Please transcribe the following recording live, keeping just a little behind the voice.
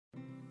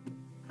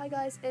Hi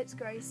guys, it's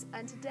Grace,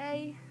 and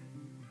today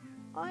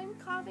I'm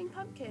carving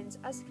pumpkins.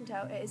 As you can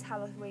tell, it is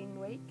Halloween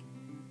week,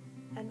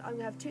 and I'm going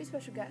to have two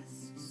special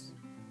guests.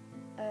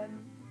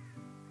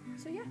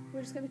 So yeah,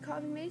 we're just going to be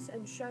carving these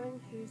and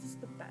showing who's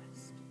the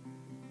best.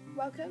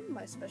 Welcome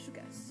my special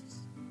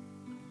guests.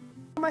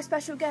 My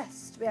special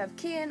guests, we have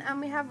Kian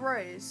and we have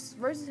Rose.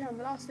 Rose is here in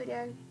the last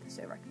video,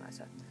 so you recognise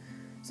her.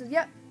 So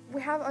yeah,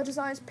 we have our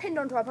designs pinned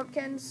onto our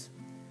pumpkins.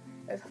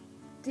 I've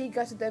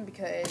de-gutted them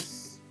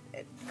because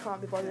it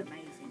can't be bothered to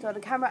hold the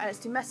camera and it's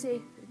too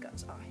messy. The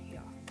guts are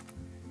here.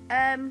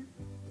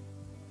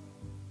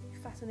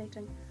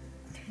 Fascinating.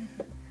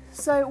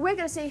 So we're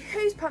going to see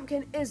whose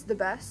pumpkin is the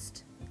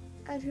best,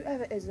 and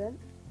whoever isn't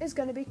is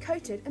going to be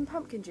coated in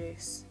pumpkin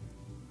juice.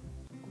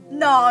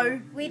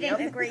 No, we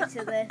didn't agree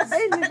to this. I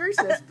didn't agree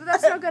to this, but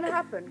that's not going to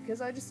happen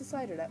because I just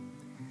decided it.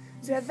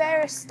 So we have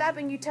various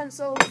stabbing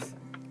utensils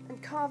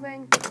and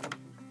carving,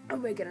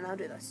 and we're going to now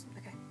do this.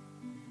 Okay.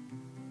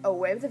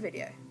 Away with the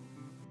video.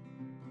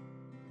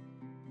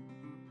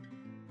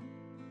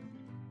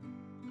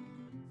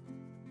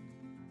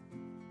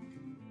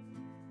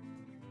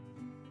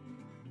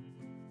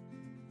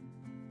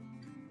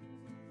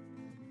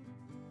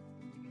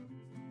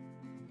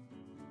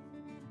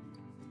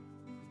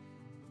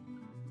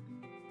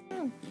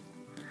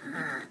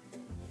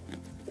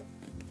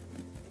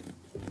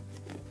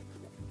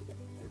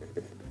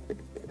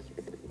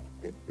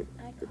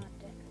 I can't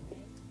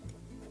decorate.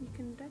 You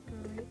can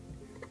decorate,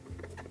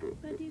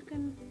 but you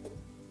can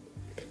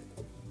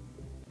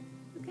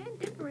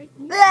decorate.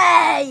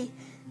 Hey!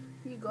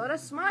 You gotta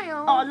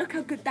smile. Oh, look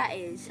how good that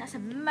is. That's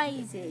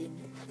amazing.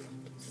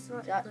 Do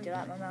you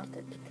like my mouth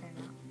that came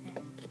out?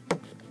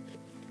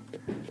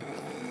 Yeah.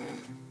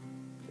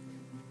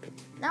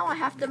 Now I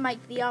have to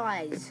make the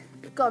eyes.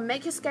 Go on,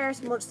 make your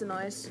scariest monster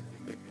noise.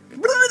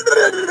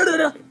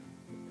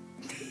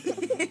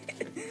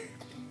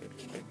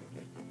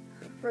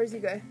 Rosie,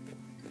 go.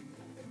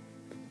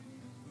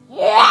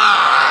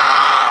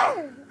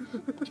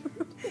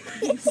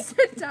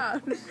 Sit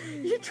down.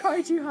 You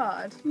try too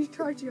hard. You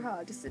try too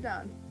hard. Just sit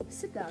down.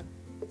 Sit down.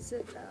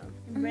 Sit down.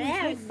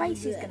 My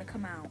face is gonna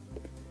come out.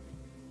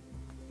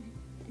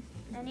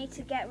 I need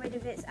to get rid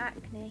of its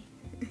acne.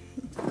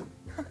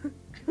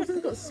 It's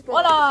got spots.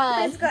 What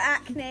eye? It's got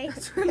acne.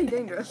 That's really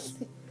dangerous.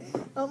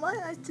 Oh, my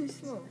eye's too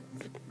small.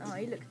 Oh,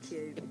 you look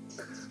cute.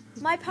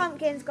 My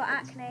pumpkin's got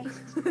acne.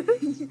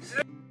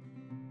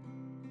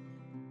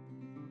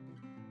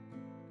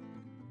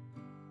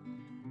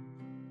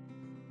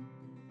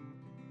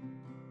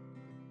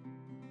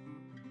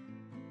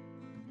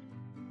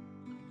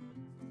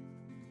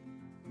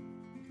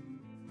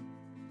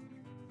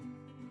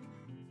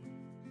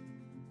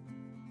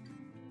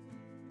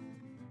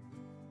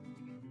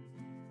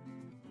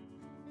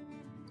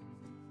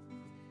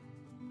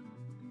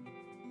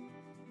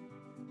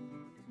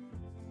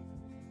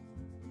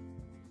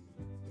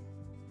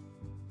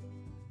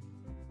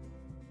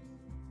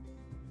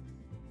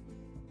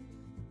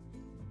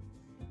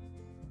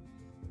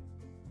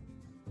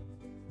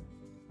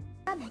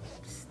 I'm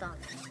stunned.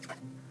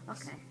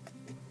 Okay.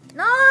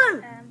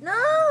 No!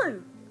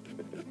 No!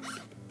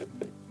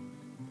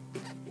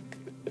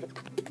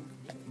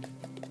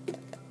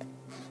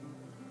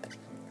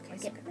 Okay,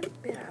 so get a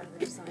bit out of the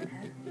design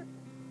here.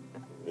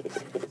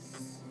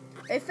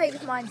 Who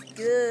thinks mine's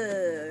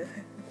good?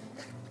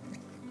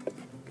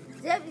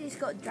 Everybody's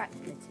got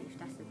Dracula teeth,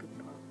 that's the good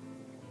part.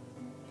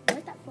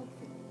 Where's that frog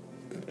thing?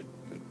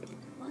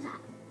 What's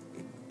that?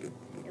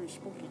 It was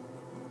spooky.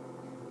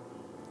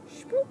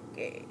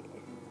 Spooky.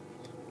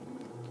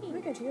 Let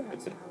me go to your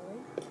house for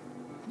Halloween.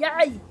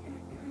 Yay!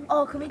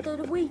 Oh, can we do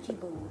the Ouija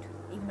board?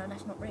 Even though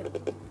that's not real.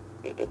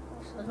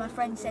 As my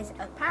friend says,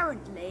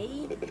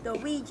 apparently the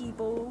Ouija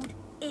board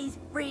is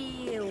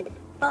real,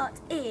 but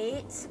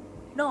it's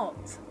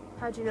not.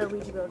 How do you know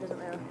Ouija board isn't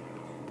real?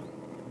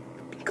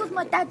 Because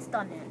my dad's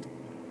done it.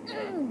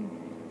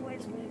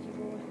 Where's Ouija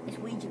board? It's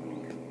Ouija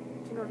board.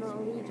 Do you not know what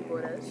a Ouija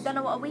board is? You don't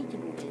know what a Ouija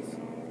board is?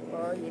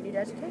 Well, you need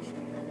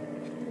education.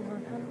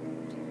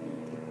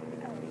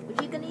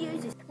 Are you going to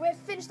use this? We've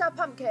finished our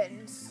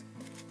pumpkins,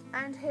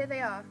 and here they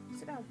are.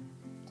 Sit down.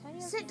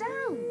 Sit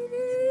down.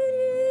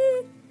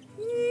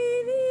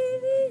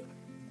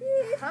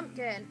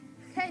 Pumpkin.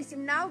 Okay, so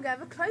now we're going to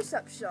have a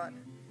close-up shot.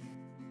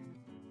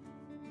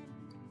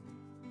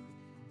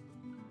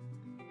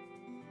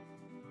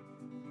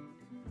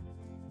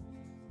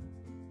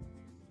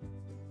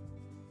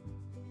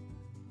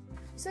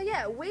 So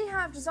yeah, we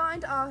have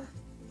designed our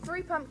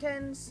 3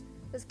 pumpkins.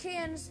 There's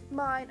Kian's,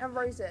 mine, and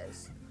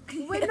Rose's.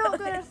 We're not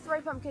going to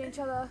throw pumpkin at each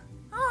other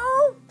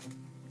Oh!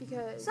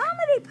 because...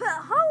 Somebody put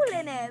a hole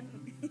in him!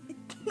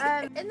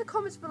 in the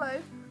comments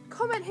below,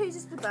 comment whose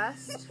is the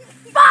best.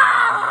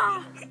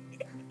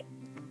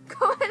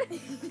 Comment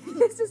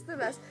whose is the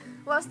best.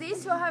 Whilst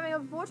these two are having a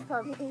water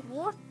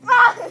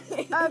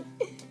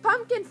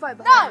pumpkin fight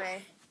behind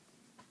me.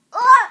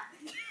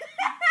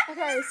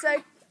 Okay,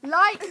 so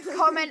like,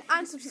 comment,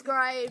 and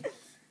subscribe.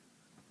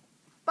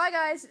 Bye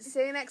guys,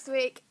 see you next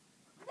week.